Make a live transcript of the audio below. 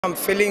I'm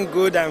feeling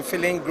good. I'm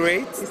feeling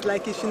great. It's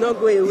like he should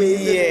not go away.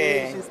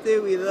 Yeah. He should stay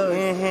with us.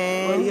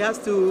 But he has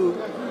to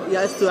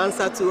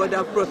answer to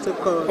other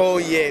protocols. Oh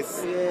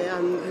yes. Yeah,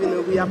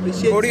 and we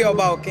appreciate. Orí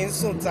ọba ò kí ń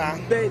sùn ta.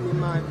 Bẹ́ẹ̀ni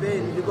ma,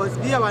 bẹ́ẹ̀ni, because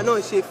bí àwa náà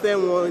ṣe fẹ́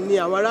wọn ni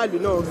àwọn aráàlú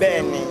náà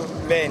fẹ́ wọn.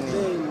 Bẹ́ẹ̀ni.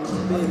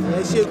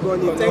 Ẹ ṣé gan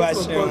ni.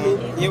 Thanks for coming.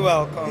 You're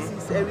welcome. This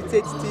is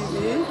Heritage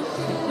TV,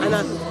 and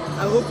I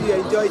hope you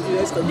enjoy the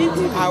rest of the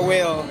day. I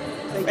will.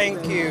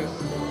 Thank you.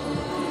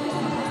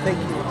 Thank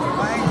you.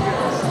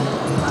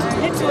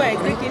 Ètò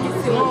ẹ̀gbẹ́ kìíní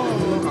sí wọn.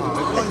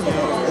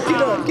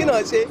 Kí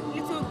náà ṣe?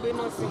 Ètò ìgbé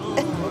náà sí wọn.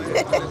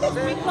 We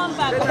come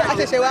back. A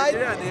ṣẹ̀ṣẹ̀ wá.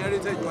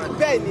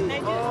 Bẹ́ẹ̀ni.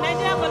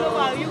 Nàìjíríà kọ́ ló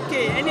wà UK.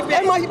 Ẹ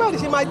máa ṣe báwo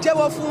ṣe máa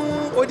jẹ́wọ́ fún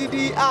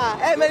odidi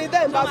mẹ́rin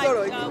tẹ́ ń bá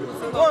sọ̀rọ̀ yìí.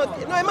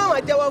 Ẹ má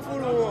máa jẹ́wọ́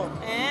fún wọn.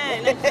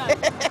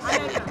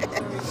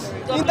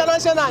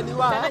 International ni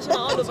wa. International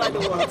all over the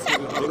world.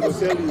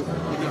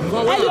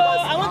 Hello,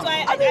 I want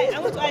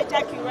to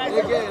hijack you right now.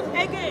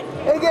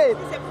 Again.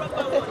 It's a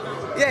proper one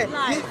now. Yeah.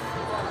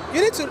 You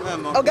need to,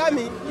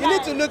 Ogami, you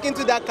need to look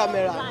into that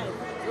camera. I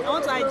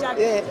want to hijack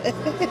you. Yeah.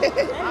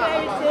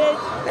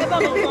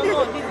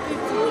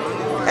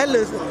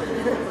 Hello.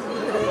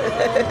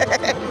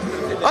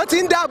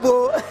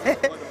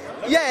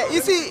 Yeah,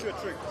 you see.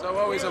 So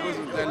what are we supposed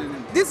to be telling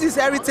him? This is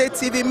Heritage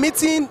TV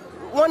meeting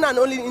one and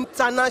only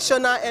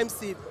international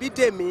MC,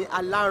 Bidemi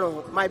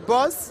Alaron, my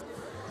boss,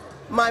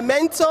 my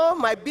mentor,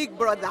 my big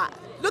brother.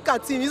 Look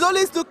at him, he's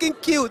always looking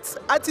cute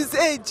at his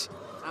age.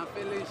 I'm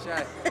feeling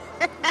shy.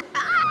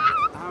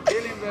 I'm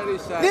feeling very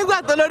shy.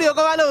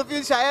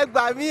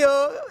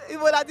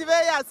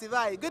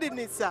 Good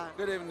evening, sir.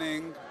 Good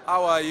evening.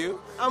 How are you?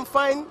 I'm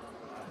fine.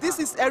 This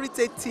is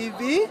Heritage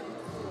TV,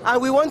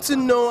 and we want to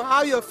know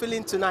how you're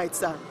feeling tonight,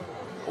 sir.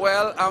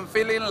 Well, I'm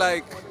feeling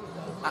like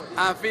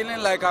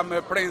I'm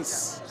a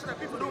prince.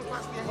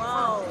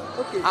 Wow.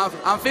 Okay.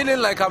 I'm feeling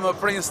like I'm a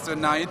prince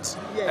tonight.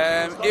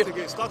 Yes.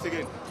 Start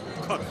again.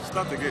 Cut.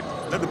 Start again.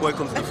 Let the boy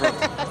come to the front.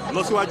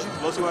 Losiwaju.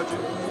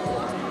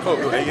 Oh,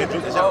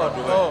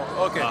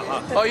 okay.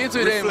 Oh, you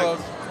today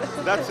involved.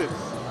 That's it.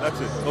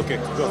 Okay,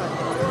 go.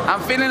 I'm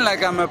feeling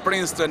like I'm a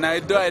prince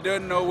tonight, though I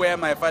don't know where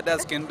my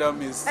father's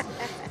kingdom is,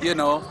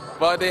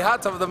 But the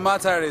heart of the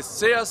matter is,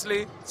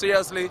 seriously,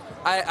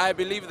 I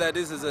believe that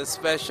this is a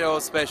special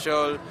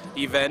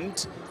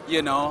event,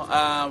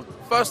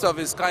 First of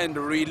its kind,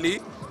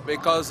 really,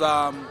 because,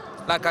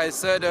 like I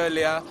said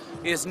earlier,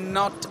 it's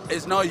not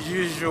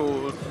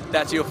usual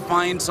that you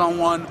find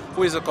someone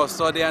who is a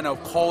custodian of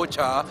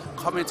culture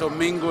coming to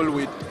mingle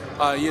with,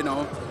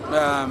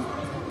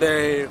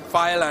 the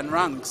file and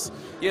ranks.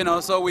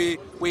 So we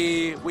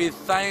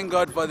thank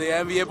God for the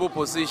enviable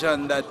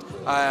position that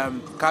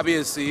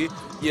Kabiyesi,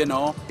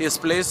 is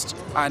placed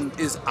and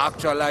is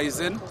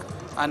actualizing.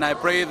 And I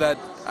pray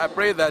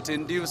that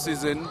in due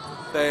season,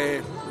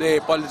 the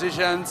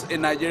politicians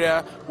in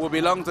Nigeria will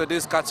belong to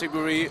this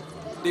category,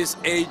 this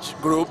age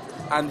group,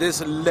 and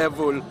this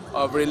level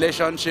of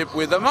relationship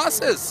with the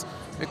masses,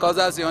 because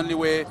that's the only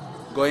way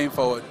going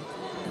forward.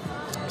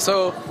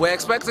 So we're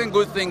expecting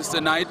good things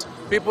tonight.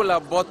 People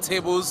have bought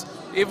tables,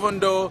 even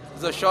though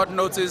it's a short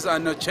notice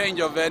and a change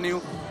of venue.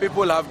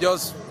 People have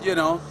just,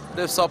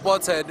 they've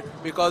supported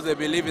because they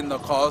believe in the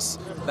cause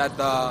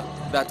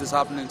that is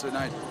happening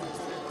tonight.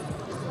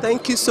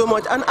 Thank you so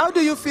much. And how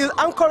do you feel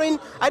anchoring?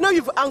 I know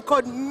you've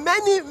anchored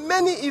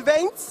many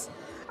events,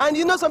 and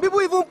some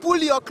people even pull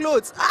your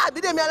clothes.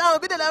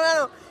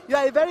 You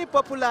are a very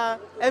popular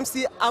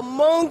MC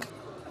among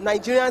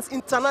Nigerians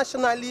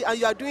internationally, and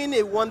you are doing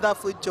a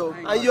wonderful job.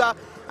 And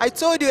I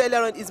told you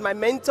earlier on, he's my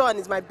mentor and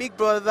he's my big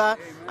brother,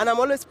 and I'm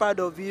always proud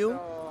of you.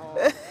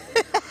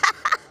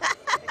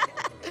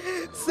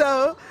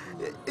 So,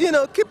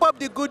 keep up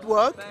the good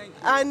work.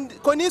 And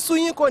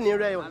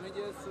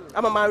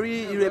I'm a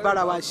Marie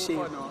Irebarawashi.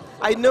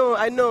 I know.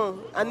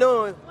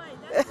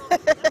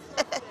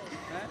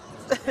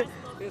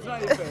 It's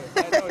not Ife.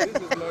 I know,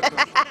 this is London.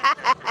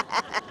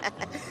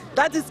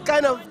 That is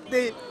kind of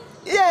the,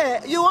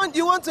 you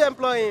want to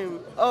employ him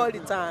all the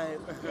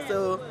time.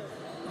 So,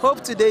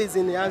 hope today is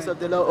in the hands of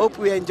the Lord. Hope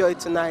we enjoy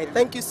tonight.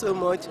 Thank you so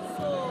much.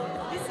 So,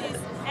 this is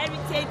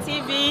Heritage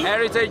TV.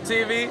 Heritage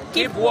TV.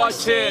 Keep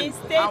watching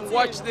and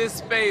watch this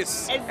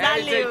space.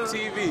 Exactly. Heritage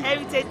TV.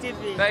 Heritage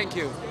TV. Thank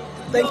you.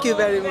 Thank you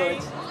very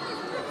much.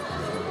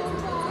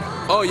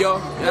 Oh, your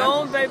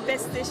own very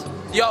best station.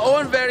 Your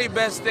own very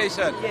best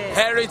station. Yes.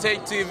 Heritage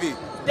TV.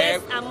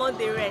 Best among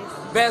the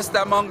rest. Best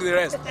among the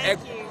rest. Thank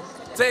you.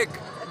 Take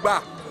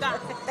back.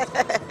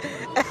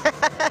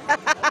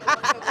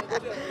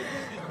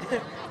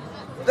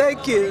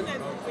 Thank you.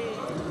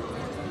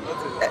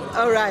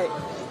 All right.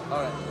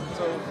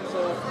 So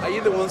are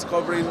you the ones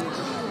covering?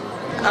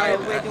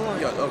 We're the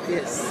ones. Okay.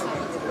 Yes.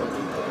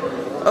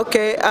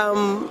 Okay.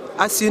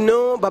 As you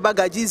know, Baba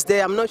Gaji is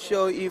there. I'm not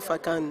sure if I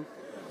can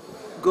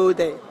go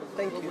there.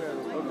 Thank you.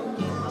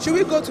 Should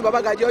we go to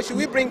Baba Gaji or should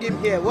we bring him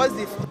here? What's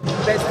the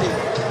best thing?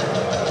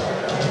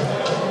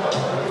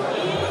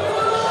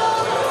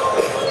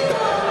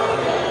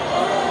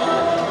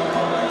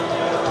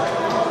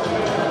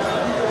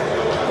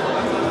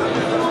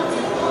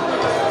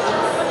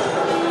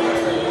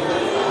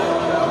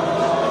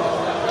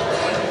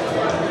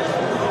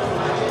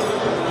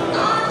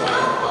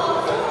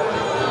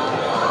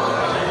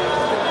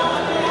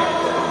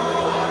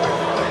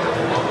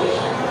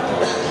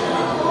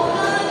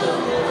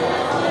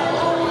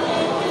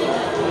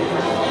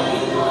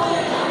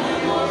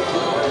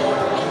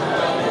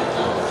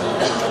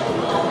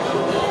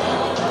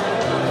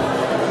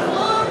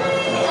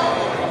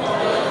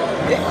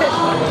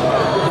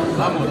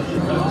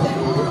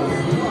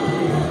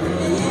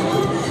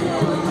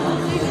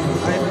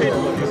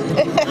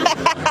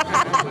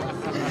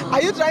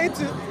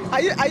 to?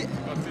 Are you?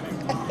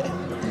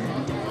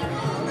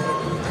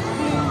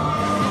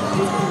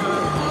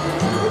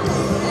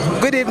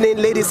 Good evening,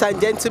 ladies and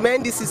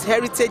gentlemen. This is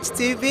Heritage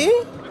TV,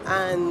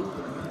 and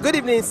good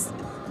evening,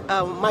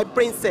 my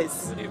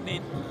princess. Good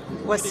evening.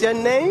 What's your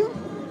name?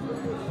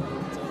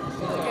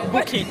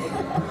 Booking.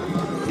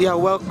 You're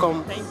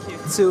welcome. Thank you.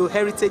 To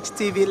Heritage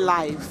TV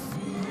Live.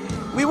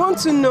 We want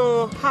to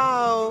know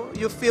how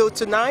you feel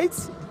tonight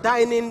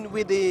dining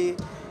with the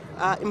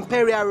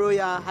Imperial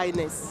Royal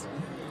Highness.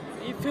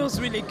 It feels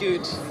really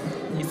good.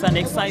 It's an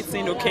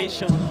exciting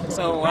occasion.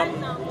 So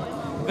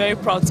I'm very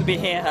proud to be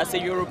here as a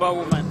Yoruba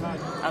woman.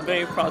 I'm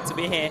very proud to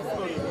be here.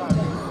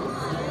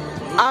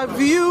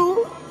 Have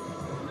you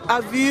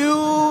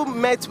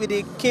met with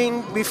the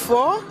king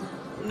before?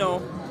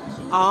 No.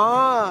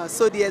 Ah,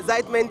 so the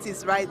excitement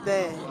is right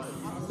there.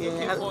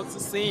 Looking forward to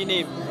seeing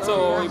him.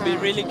 So it'll be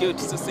really good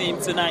to see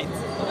him tonight.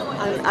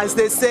 And as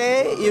they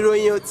say,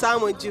 ìròyìn ò tá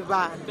mojú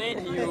bá.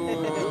 Thank you.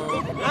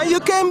 And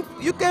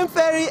you came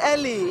very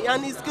early,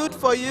 and it's good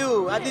for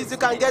you. At least you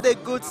can get a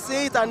good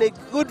seat and a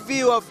good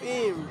view of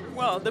him.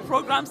 Well, the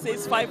program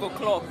says 5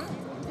 o'clock.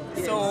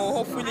 Yes. So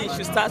hopefully it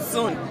should start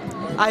soon.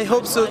 I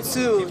hope so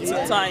too.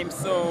 It's time.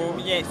 So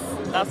yes,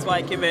 that's why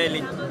I came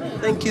early.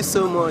 Thank you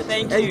so much.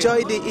 Thank you.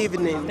 Enjoy the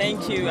evening.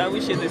 Thank you. I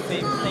wish you the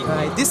same. Thank you.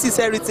 Right. This is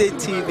Heritage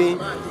TV.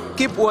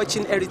 Keep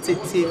watching Heritage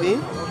TV.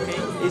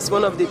 Okay. It's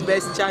one of the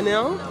best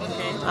channels.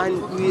 Okay.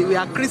 And we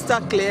are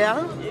crystal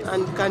clear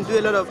and can do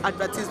a lot of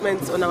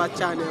advertisements on our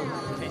channel.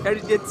 Okay.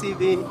 Heritage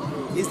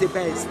TV is the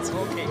best.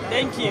 Okay.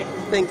 Thank you.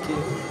 Thank you.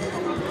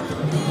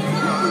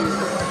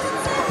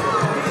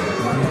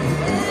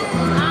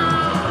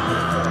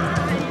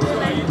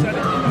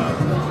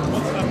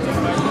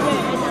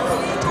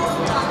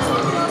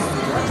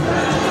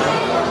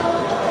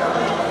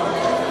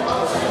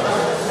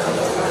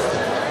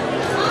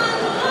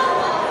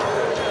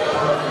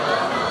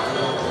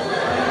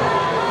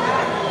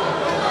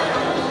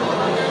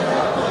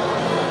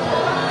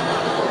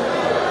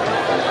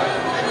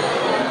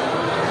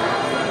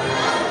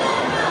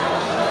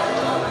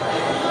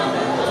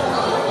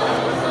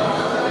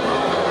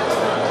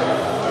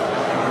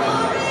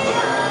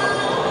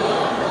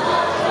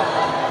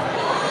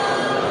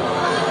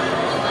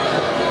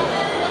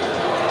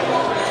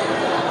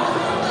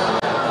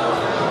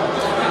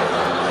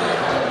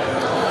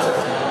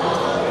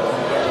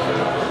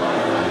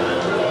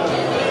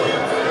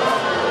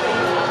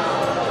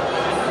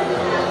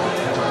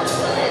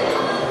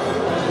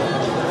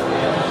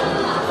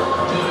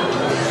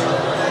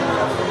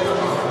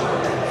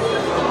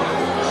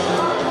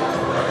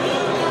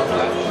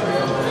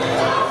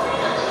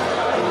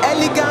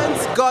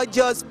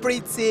 Gorgeous,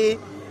 pretty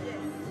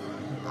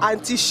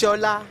Auntie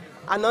Shola,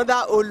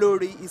 another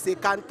Olori, is a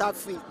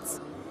counterfeit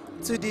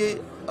to the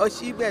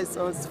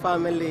Oshibeson's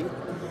family.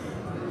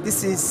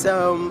 This is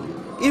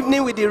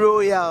Evening with the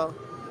Royal.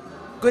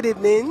 Good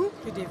evening.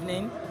 Good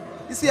evening.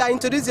 You see, I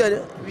introduced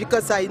you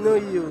because I know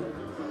you.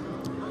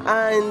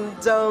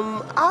 And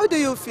how do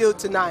you feel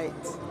tonight?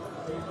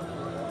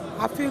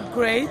 I feel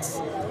great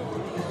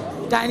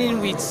dining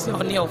with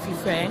Ooni of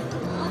Ife,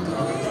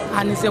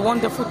 and it's a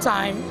wonderful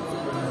time.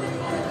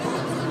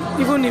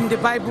 Even in the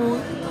Bible,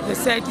 they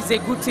said it's a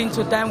good thing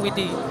to dine with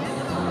the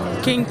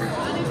king.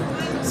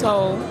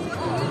 So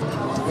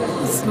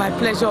it's my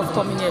pleasure of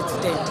coming here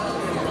today.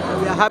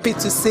 We are happy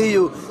to see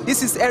you.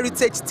 This is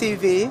Heritage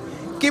TV.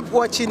 Keep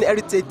watching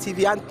Heritage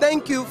TV, and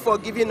thank you for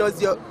giving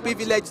us your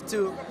privilege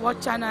to.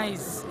 What channel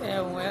is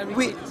Heritage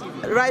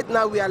TV? Right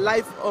now we are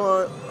live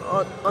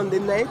on the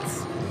net,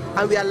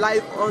 and we are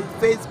live on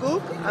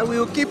Facebook, and we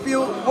will keep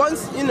you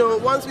once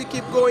we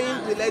keep going,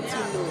 we'll let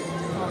you know.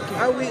 Okay.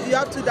 And you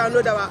have to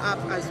download our app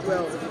as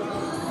well.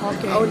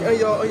 Okay.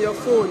 On your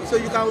phone, so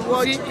you can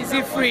watch. Is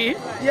it free?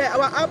 Yeah,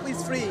 our app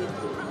is free.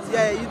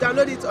 Yeah, you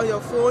download it on your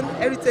phone,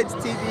 Heritage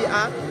TV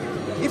app.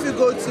 If you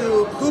go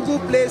to Google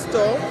Play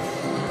Store,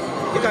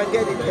 you can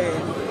get it there.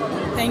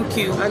 Thank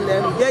you. And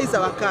here is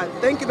our card.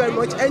 Thank you very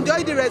much.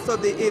 Enjoy the rest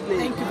of the evening.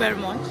 Thank you very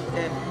much.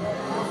 Yeah.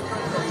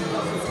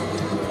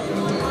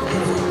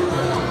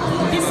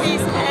 This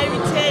is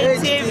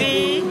Heritage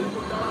TV.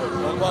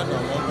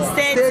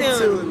 Stay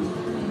tuned.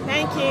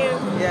 Thank you.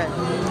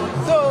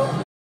 Yeah. So.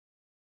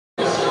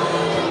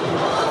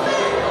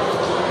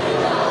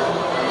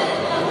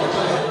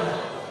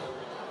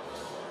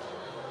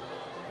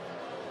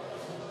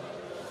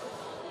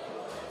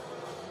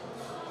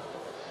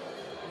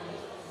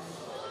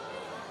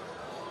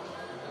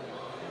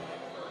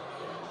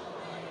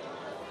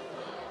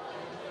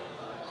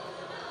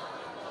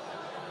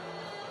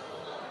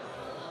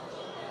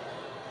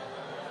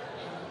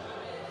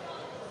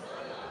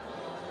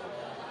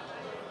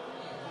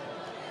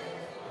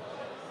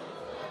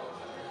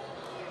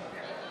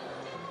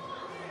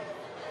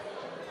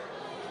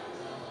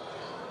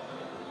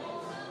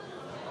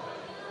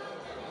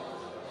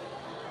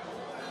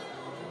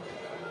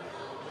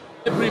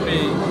 Every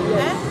May,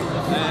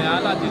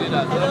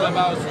 aládìrẹ́lá tó lọ́wọ́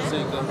bá oṣù ṣe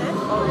nǹkan.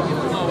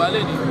 Wọ́n wà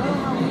lé ní.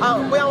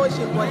 Bóyá wọ́n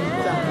ṣe nǹkan yìí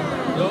dà.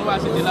 Lọ́wọ́ bá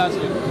ṣe dé last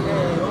week.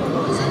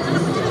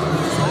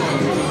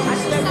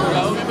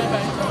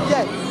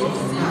 Yeah.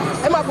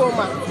 Emma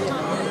Boma.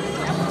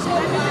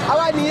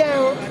 Àwa nìyẹn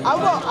o.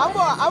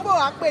 Àbọ̀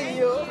wá pè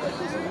yín o.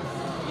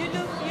 You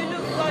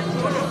look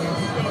gorgeous.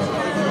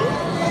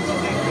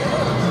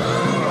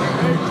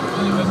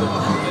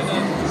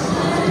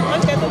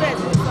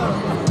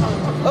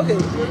 Okay,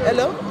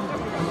 hello?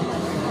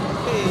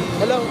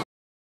 Hello? Hello.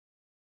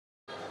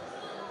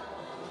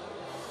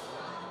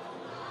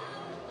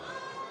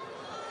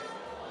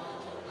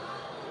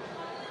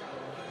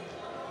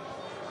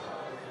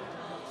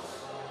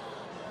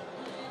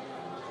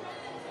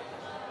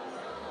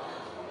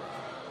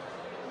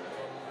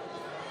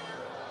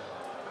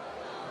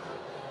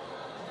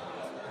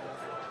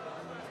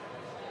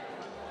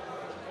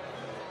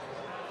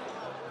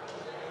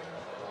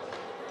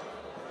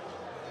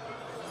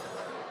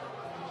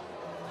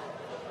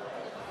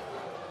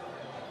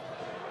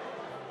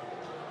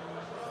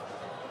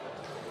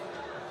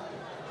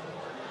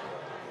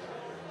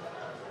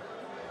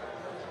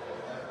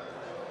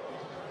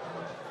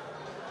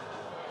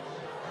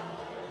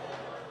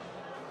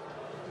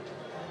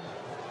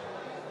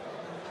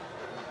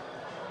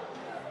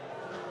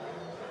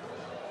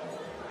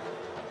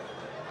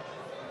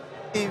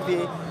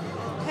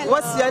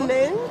 What's your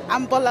name?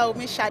 I'm Bola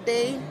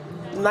Omishade.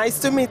 Nice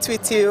to meet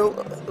with you.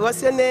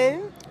 What's your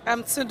name?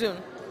 I'm Tudun.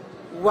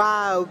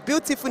 Wow,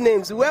 beautiful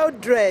names, well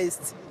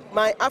dressed,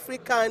 my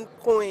African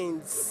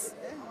queens.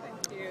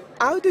 Thank you.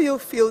 How do you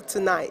feel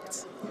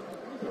tonight?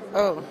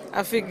 Oh,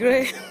 I feel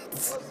great.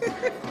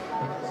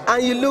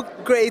 And you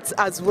look great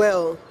as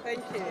well.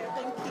 Thank you.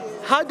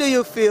 How do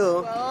you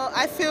feel? Well,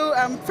 I feel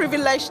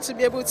privileged to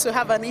be able to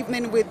have an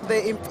evening with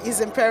His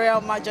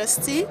Imperial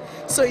Majesty.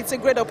 So it's a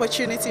great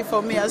opportunity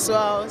for me as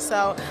well.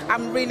 So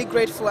I'm really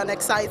grateful and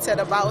excited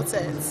about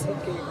it.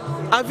 Okay.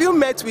 Have you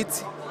met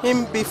with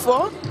him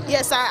before?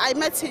 Yes, I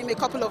met him a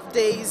couple of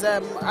days,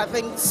 I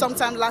think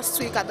sometime last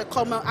week at the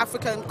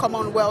African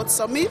Commonwealth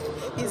Summit.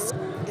 He's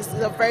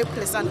a very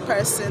pleasant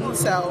person,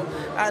 so,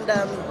 and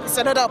it's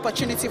another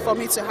opportunity for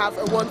me to have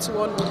a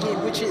one-to-one with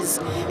him, which is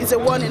a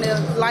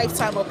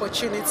one-in-a-lifetime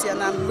opportunity,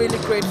 and I'm really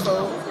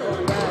grateful.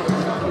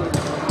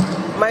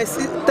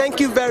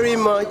 Thank you very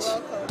much.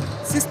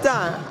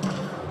 Sister,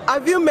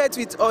 have you met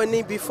with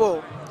Ooni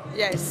before?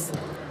 Yes,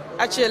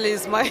 actually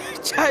he's my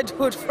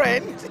childhood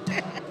friend.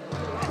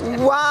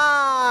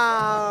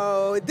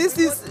 Wow, this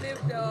is...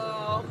 Lived,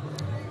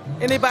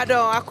 in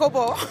Ibadan,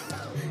 Akobo.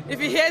 If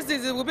he hears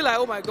this, he will be like,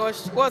 oh my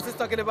gosh, what's he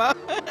talking about?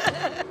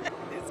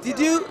 Did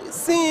you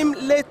see him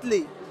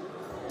lately?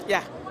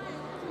 Yeah.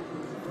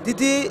 Did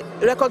he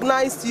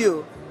recognize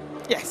you?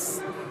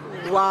 Yes.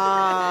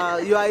 Wow,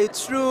 you are a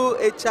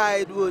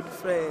childhood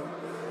friend.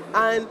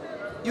 And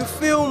you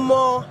feel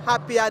more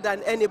happier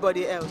than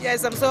anybody else.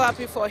 Yes, I'm so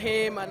happy for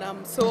him, and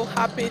I'm so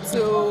happy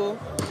to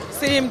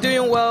see him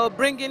doing well,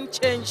 bringing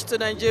change to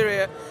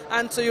Nigeria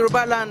and to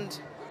Yoruba land.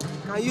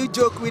 Can you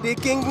joke with the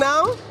king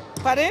now?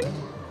 Pardon?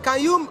 Can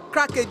you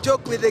crack a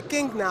joke with the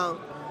king now?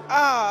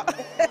 Ah.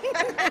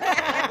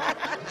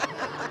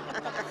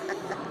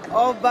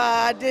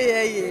 Ọba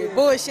Adéyẹyè,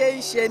 bó ṣe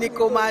ń ṣe ni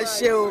kó máa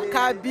ṣe o,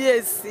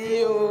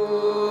 kábíyèsí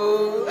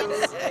o.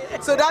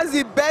 So that's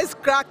the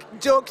best crack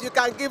joke you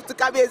can give to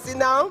Kábíyèsí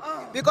now?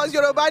 Because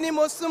Yorùbá ni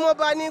mo súnmọ́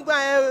bá nígbà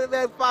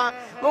ẹ̀fà,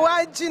 mo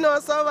wá jìnnà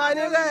sọ́ba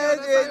nígbà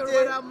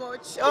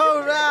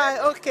all right,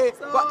 okay.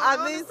 So but I at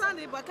least... understand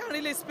it, but I can't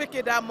really speak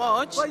it that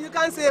much. But you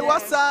can say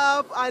what's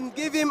up and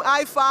give him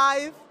high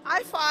five.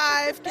 High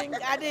five, King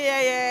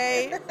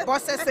Adéyẹyè.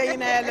 Boss is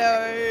saying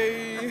hello.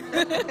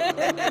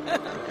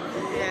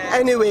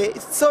 Anyway,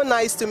 it's so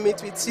nice to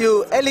meet with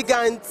you,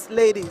 elegant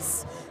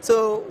ladies.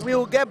 So we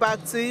will get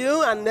back to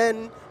you and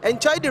then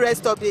enjoy the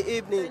rest of the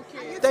evening.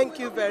 Thank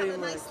you very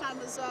much.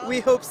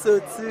 We hope so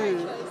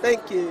too.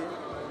 Thank you.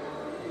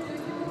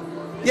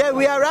 Yeah,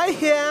 we are right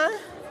here,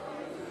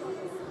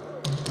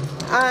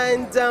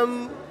 and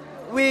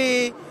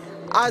we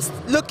are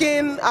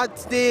looking at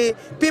the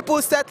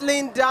people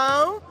settling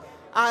down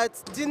at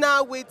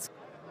dinner with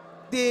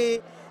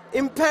the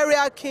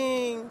Imperial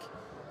King,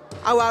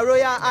 our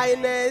Royal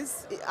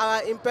Highness,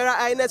 our Imperial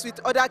Highness with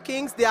other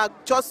kings. They are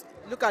just,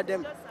 look at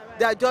them,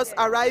 they are just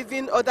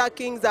arriving, other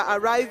kings are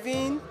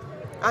arriving,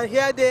 and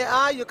here they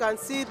are. You can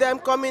see them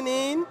coming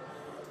in,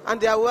 and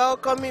they are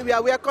welcoming, we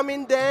are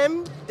welcoming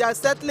them. They are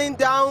settling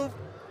down.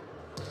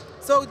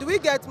 So do we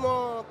get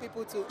more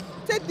people to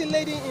take the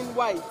lady in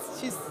white?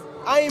 She's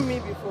eyeing me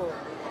before.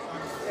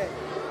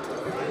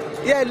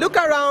 Yeah, look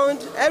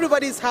around,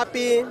 everybody's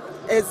happy,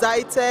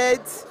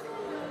 excited.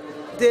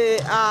 They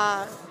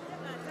are...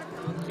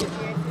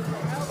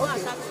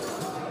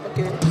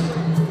 Okay.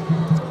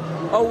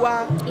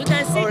 Owa, You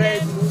can see already.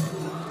 them.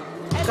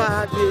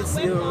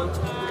 Kábíyèsí,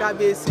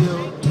 Kábíyèsí,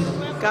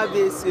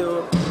 Kábíyèsí,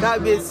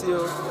 Kábíyèsí.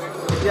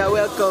 You are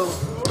welcome.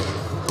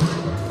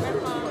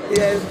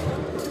 Yes.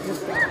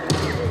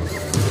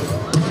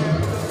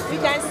 You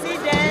can see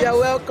them. You are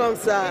welcome,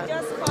 sir.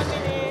 They're just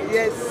coming in.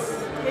 Yes.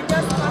 They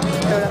just come in.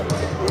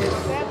 Yes.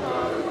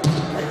 Welcome.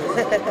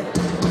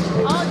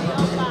 All the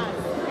Obas.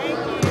 Thank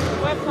you.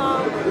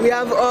 Welcome. We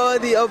have all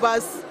the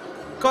Obas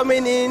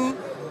coming in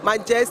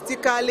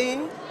majestically.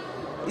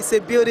 It's a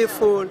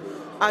beautiful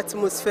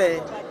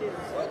atmosphere.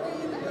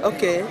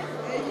 Okay.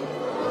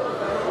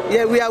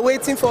 Yeah, we are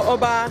waiting for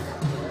Oba.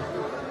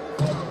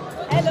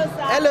 Hello,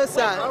 sir. Hello,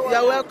 sir.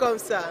 You're welcome,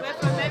 sir. We're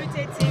from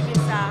Heritage TV,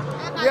 sir.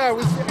 Yeah,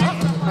 we see.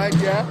 Hi,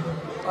 dear.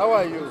 How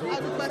are you?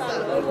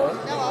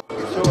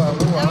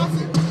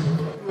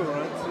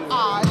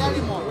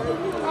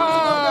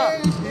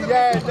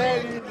 Yeah,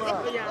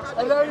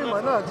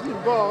 ẹlẹ́rìmọ̀ náà tí ń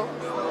bọ̀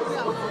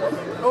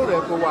ó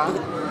rẹ̀ kó wá.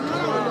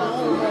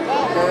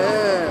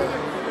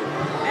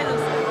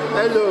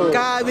 Hello.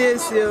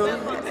 Kábíyèsí o.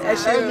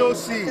 Hello,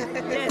 see.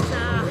 Yes,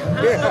 sir.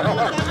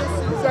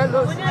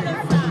 Hello, sir.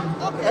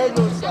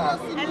 Hello, sir.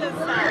 Hello,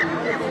 sir.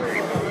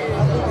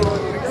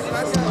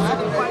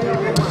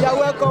 You're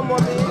welcome,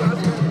 mommy.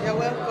 You're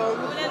welcome.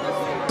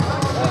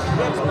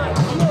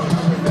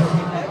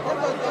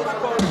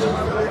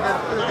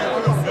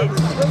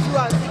 Those who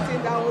are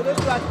sitting down, those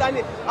who are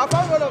standing. I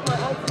found one of my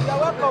aunties. You're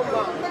welcome,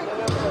 ma.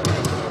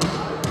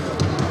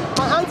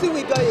 My auntie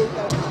will go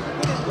interview.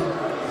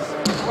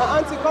 My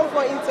auntie come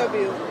for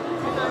interview.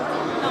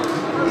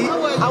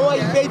 Àwọn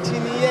ìbejì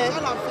nìyẹn.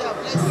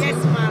 Yes,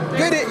 ma'am.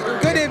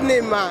 Good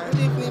evening, ma.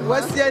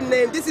 What's your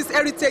name? This is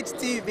Heritage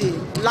TV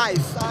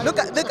live. Look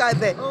at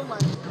that.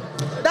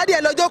 Daddy,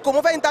 ẹ lọ jókòó.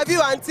 Mo fẹ́ interview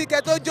àǹtí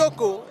kẹ́ tó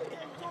jókòó.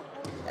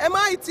 Ẹ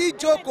má tí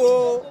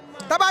jókòó.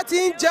 Tá bá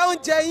ti ń jẹ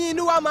oúnjẹ yín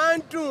inú wa máa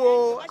ń dùn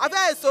o. A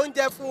fẹ́ so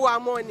oúnjẹ fún wa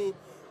mọ́ ni.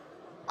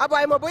 Àbọ̀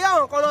àìmọ̀ bóyá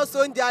àwọn kan náà so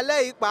oúnjẹ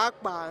alẹ́ yìí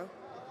pàápàá.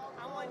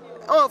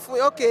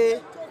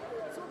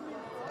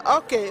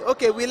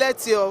 Okay, we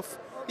let you off.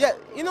 Yeah,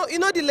 you know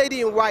the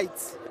lady in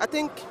white. I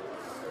think.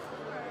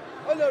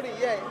 Olori,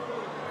 yeah.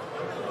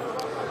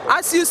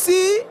 As you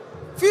see,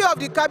 few of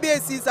the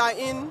KBACs are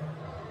in,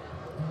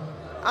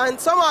 and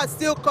some are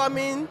still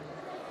coming,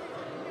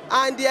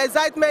 and the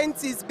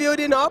excitement is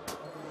building up.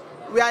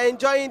 We are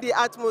enjoying the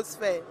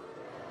atmosphere.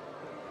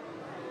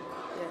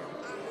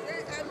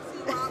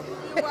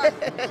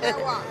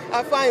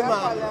 I'm fine,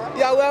 ma.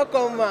 You're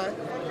welcome, ma.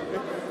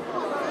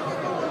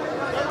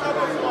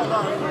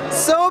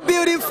 So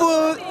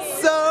beautiful,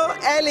 so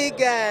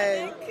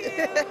elegant.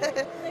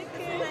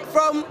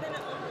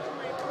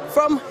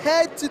 From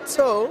head to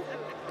toe,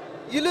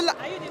 you look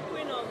like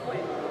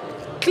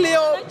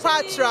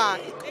Cleopatra.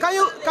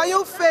 Can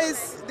you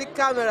face the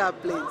camera,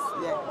 please?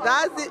 Yeah,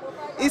 that's it.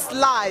 It's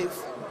live.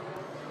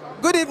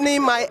 Good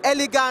evening, my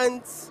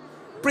elegant,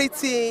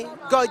 pretty,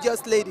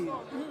 gorgeous lady.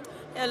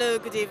 Hello,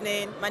 good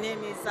evening. My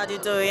name is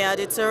Adedoye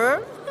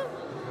Adetoro.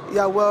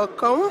 You're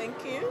welcome.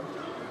 Thank you.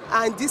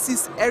 And this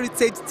is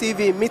Heritage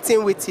TV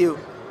meeting with you.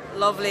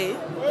 Lovely.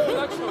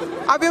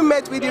 Have you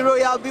met with the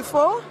royal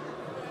before?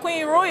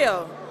 Queen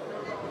Royal.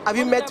 Have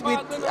you met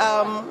with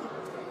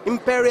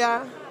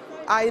Imperial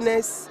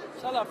Highness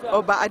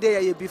Oba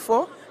Adeyeye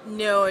before?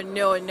 No.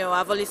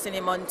 I've only seen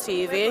him on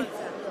TV.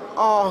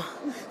 Oh,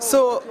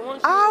 so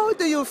how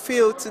do you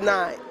feel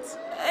tonight?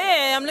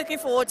 Hey, I'm looking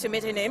forward to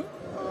meeting him.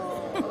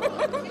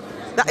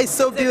 That is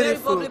so beautiful. He's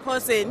a very bubbly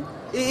person.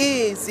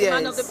 He is, yes.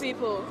 Man of the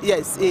people.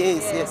 Yes, he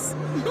is, yes.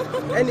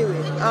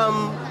 Anyway,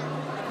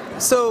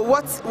 so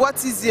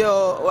what is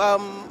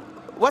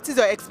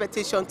your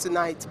expectation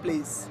tonight,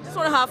 please? Just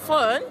want to have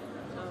fun.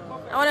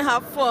 I want to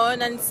have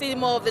fun and see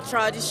more of the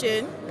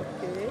tradition,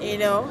 you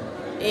know,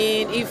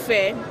 in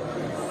Ife,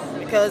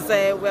 because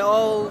we're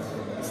all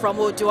from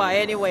Odua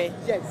anyway.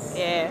 Yes.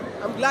 Yeah.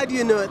 I'm glad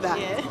you know that.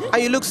 Yeah.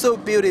 And you look so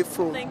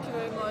beautiful. Thank you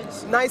very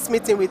much. Nice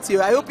meeting with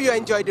you. I hope you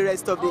enjoy the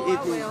rest of the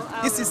evening.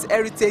 This is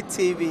Heritage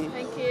TV.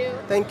 Thank you.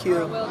 Thank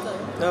you. Well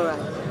done. All right.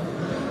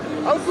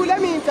 Uncle, let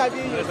me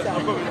interview you, sir.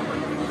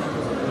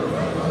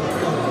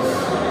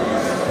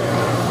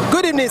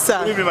 Good evening, sir.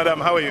 Good evening, madam.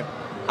 How are you?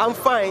 I'm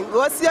fine.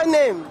 What's your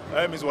name?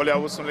 My name is Wale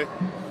Awosunle.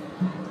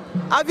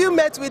 Have you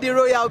met with the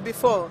royal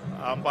before?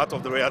 I'm part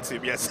of the royal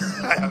team, yes.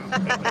 I am.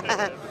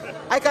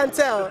 I can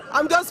tell.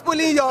 I'm just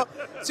pulling your...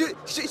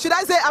 Should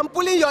I say I'm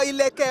pulling your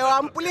ileke or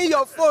I'm pulling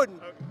your phone?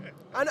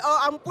 And or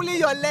I'm pulling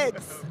your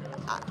legs?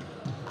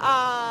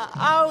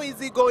 How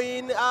is it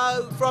going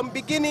from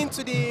beginning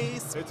to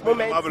this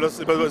moment?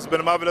 It's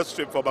been a marvelous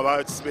trip for Baba.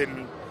 It's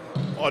been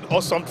an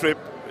awesome trip.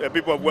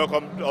 People have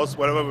welcomed us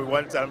wherever we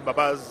went, and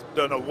Baba has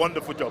done a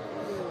wonderful job.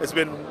 It's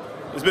been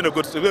a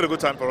good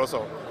time for us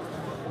all.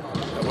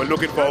 And we're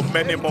looking for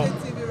many more.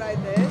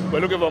 We're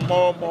looking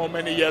for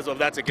many years of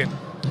that again.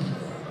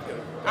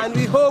 And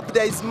we hope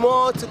there is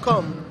more to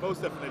come.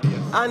 Most definitely,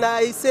 yes. And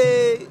I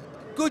say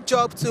good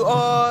job to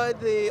all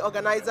the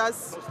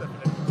organizers. Most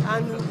definitely.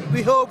 And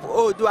we hope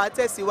Odua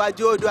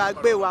Tesiwaju, Odua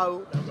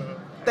Agbewa.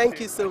 Thank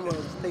you so much.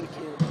 Thank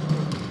you.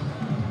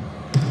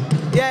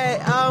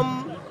 Yeah,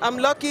 I'm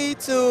lucky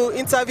to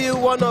interview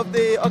one of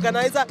the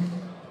organizers.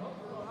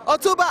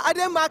 Otuba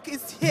Ademak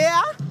is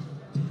here.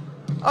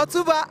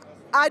 Otuba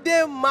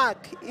Ademak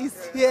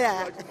is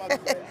here.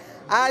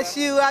 As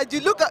you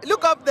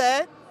look up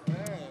there,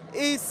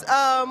 is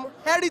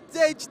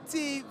Heritage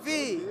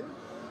TV.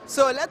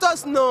 So let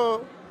us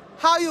know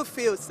how you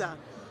feel, sir.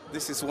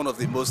 This is one of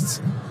the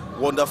most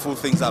wonderful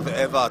things I've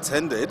ever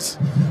attended.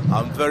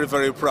 I'm very,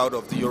 very proud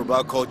of the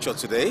Yoruba culture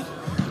today,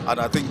 and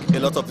I think a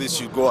lot of this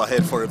should go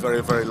ahead for a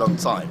very, very long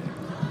time.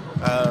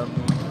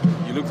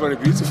 You look very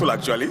beautiful,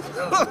 actually.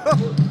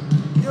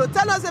 You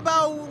tell us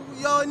about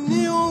your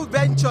new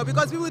venture,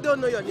 because people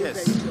don't know your new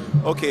venture.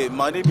 Okay,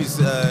 my name is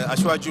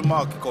Ashwaju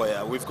Mark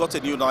Koya. We've got a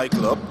new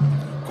nightclub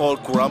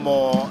called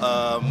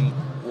Kuramo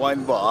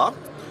Wine Bar,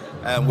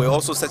 and we're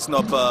also setting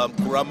up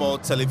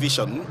Kuramo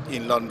Television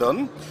in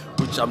London,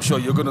 which I'm sure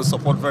you're going to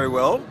support very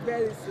well.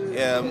 Very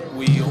soon.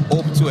 We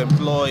hope to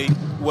employ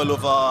well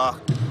over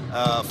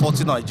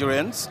 40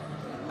 Nigerians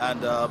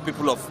and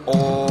people of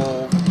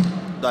all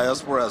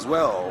diaspora as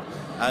well.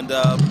 And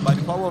by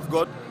the power of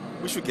God,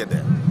 we should get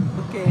there.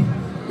 Okay.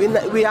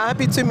 We are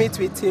happy to meet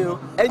with you.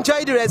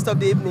 Enjoy the rest of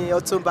the evening,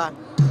 Otumba.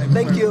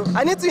 Thank you.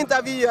 I need to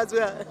interview you as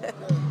well.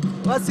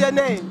 What's your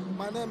name?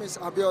 My name is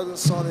Abiodun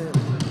Sonny.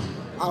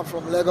 I'm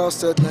from Lagos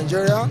State,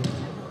 Nigeria.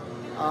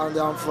 And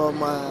I'm from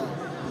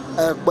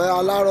Egbe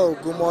Alaro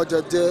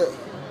Ogumojede.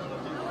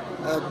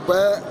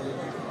 Egbe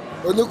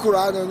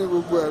Onukurani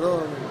Onibugwe.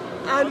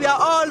 And we are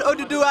all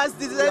Oduduwa's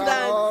descendants. We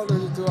are all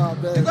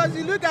Oduduwa. Because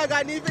you look like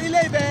an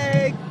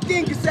Ife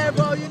king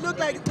Sebo, you look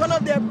like one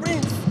of their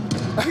prince.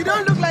 You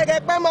don't look like a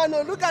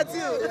Pemano, look at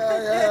you.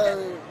 Yeah.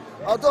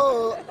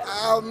 Although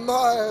I'm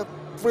not a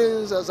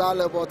prince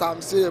exactly, but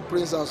I'm still a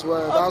prince as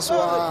well. That's why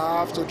I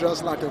have to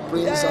dress like a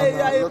prince.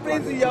 Yeah, you're a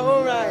prince in your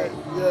own right.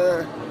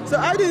 Yeah. So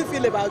how do you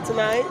feel about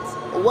tonight?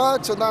 Well,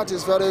 tonight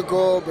is very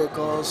good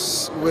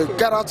because we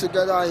gather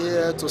together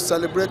here to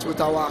celebrate with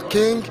our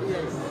king.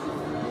 Yes.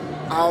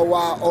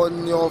 Our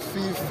Ooni of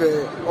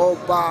Ife,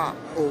 Oba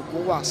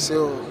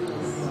Ogunwase.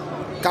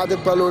 Kade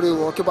pelori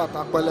wo ki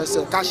bata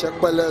pelese, ka se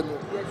pelenu.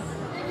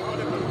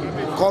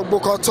 Ko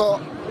gbokoto.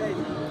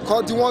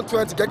 Ko di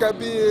 120 gẹ́gẹ́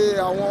bí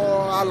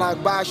àwọn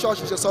alàgbà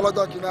church ṣe sọ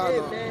lọ́jọ́ kìíní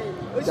àná.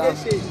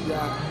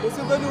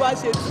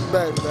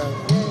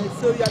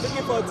 So you are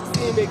looking forward to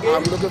see him again?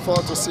 I'm looking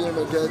forward to see him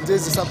again.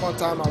 This is the second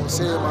time I will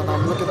see him,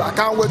 and I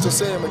can't wait to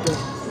see him again.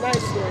 Nice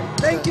one.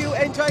 Thank you.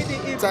 Enjoy the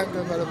evening. Thank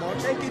you very much.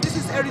 Thank you. This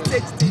is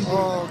Heritage TV.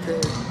 Oh,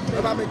 okay.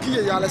 Eba me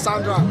kiye ya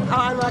Alessandra.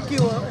 I'm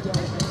Akiwa.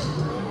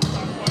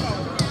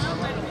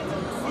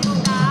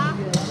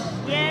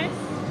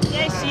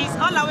 Yes, she's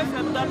all the way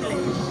from Dublin.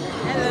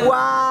 Hello.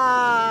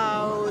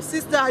 Wow,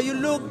 sister, you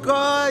look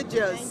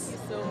gorgeous. Thank you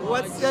so much.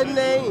 What's your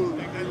name?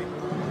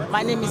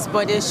 My name is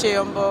Bode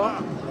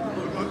Sheyombo.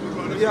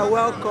 You are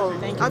welcome.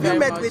 Thank you Have very you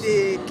met much. with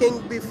the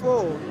king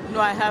before? No,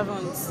 I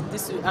haven't.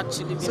 This will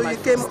actually be so my you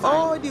came first time.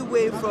 all the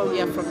way from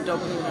from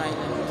Dublin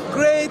Island.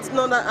 Great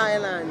Northern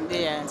Ireland.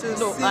 Yeah. To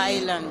No, see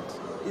Ireland.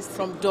 It's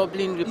from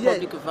Dublin,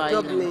 Republic of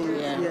Ireland. Dublin.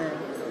 Yeah.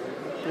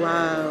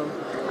 Wow.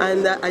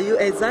 And are you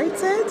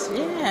excited?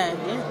 Yeah.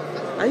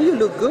 And you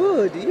look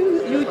good.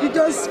 You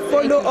just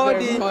follow all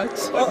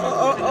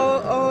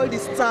the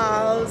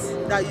styles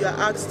that you are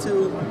asked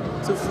to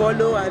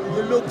follow, and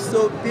you look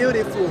so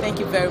beautiful. Thank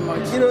you very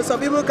much. You know, some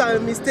people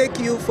can mistake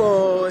you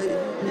for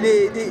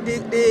the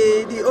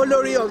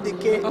Olori of the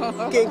King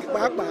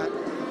Papa,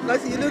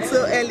 because you look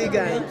so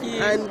elegant. Thank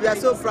you. And we are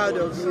so proud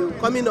of you.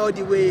 Coming all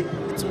the way,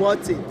 it's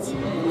worth it.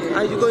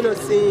 And you're going to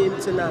see him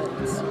tonight.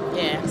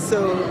 Yeah.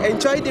 So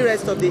enjoy the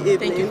rest of the evening.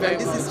 Thank you very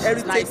and this much. is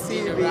Heritage Nice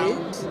being TV.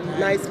 around.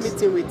 Nice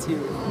meeting with you.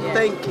 Yeah.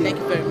 Thank you. Thank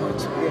you very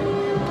much.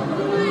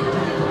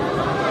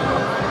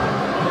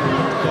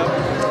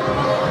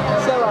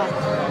 Sarah.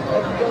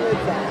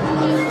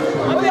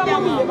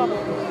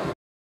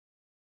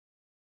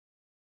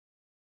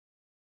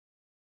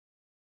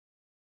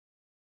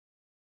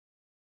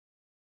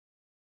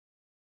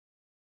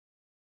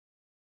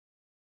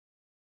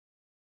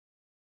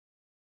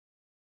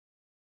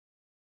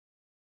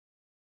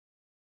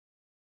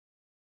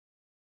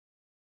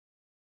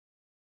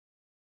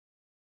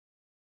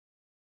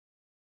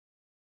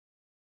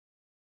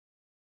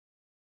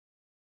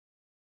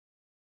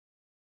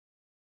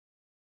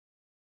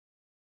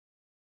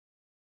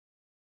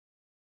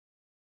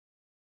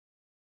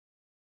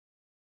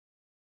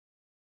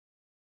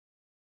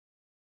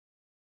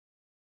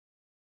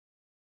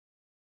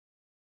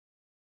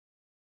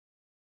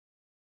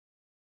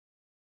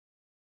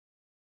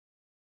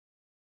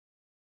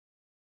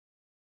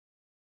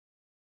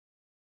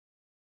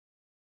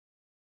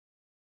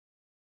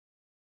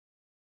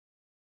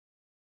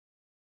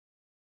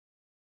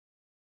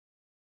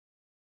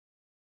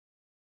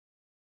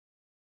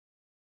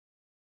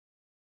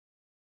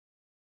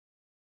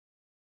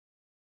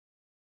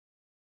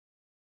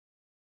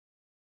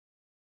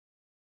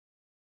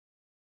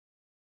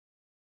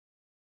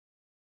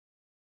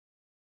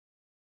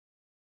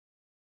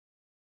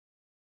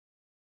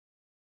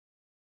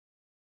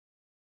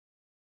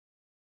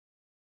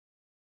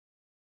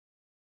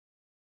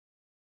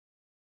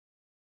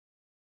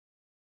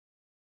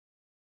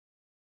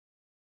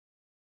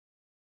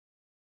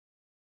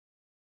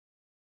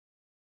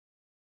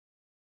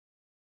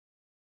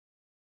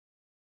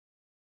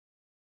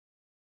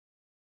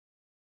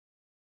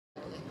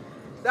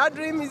 That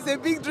dream is a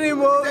big dream,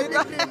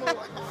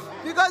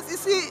 because you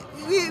see,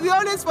 we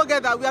always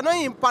forget that we are not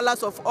in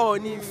Palace of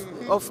Ooni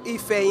of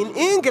Ife in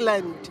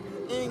England.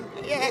 In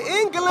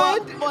England.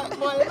 England. But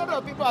a lot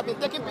of people have been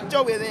taking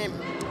picture with him.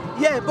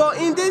 Yeah, but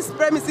in this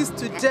premises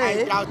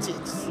today, I doubt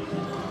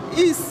it.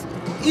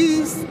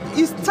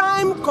 is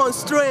time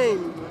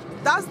constrained.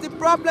 That's the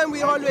problem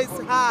we always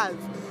have.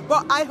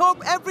 But I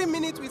hope every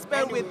minute we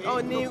spend with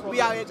Oni, we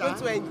are going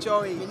to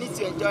enjoy it. We need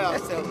to enjoy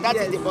ourselves. That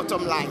is the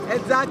bottom line.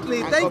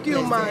 Exactly. And Thank God you,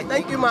 bless ma. them.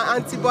 Thank you, ma.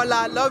 Auntie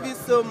Bola. Love you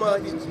so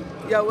much.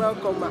 You're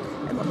welcome, ma.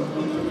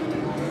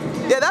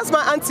 Yeah, that's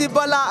my Auntie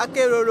Bola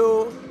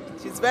Akeroro.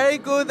 She's very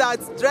good at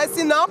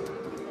dressing up.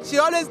 She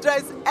always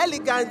dresses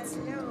elegant.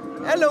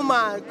 Hello,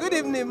 ma. Good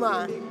evening,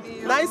 ma.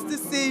 Nice to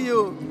see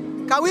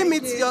you. Can we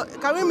meet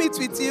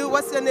with you?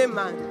 What's your name,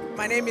 ma?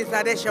 My name is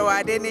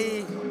Adeshawa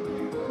Adeni.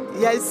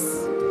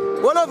 Yes.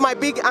 One of my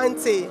big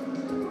auntie.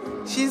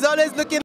 She's always looking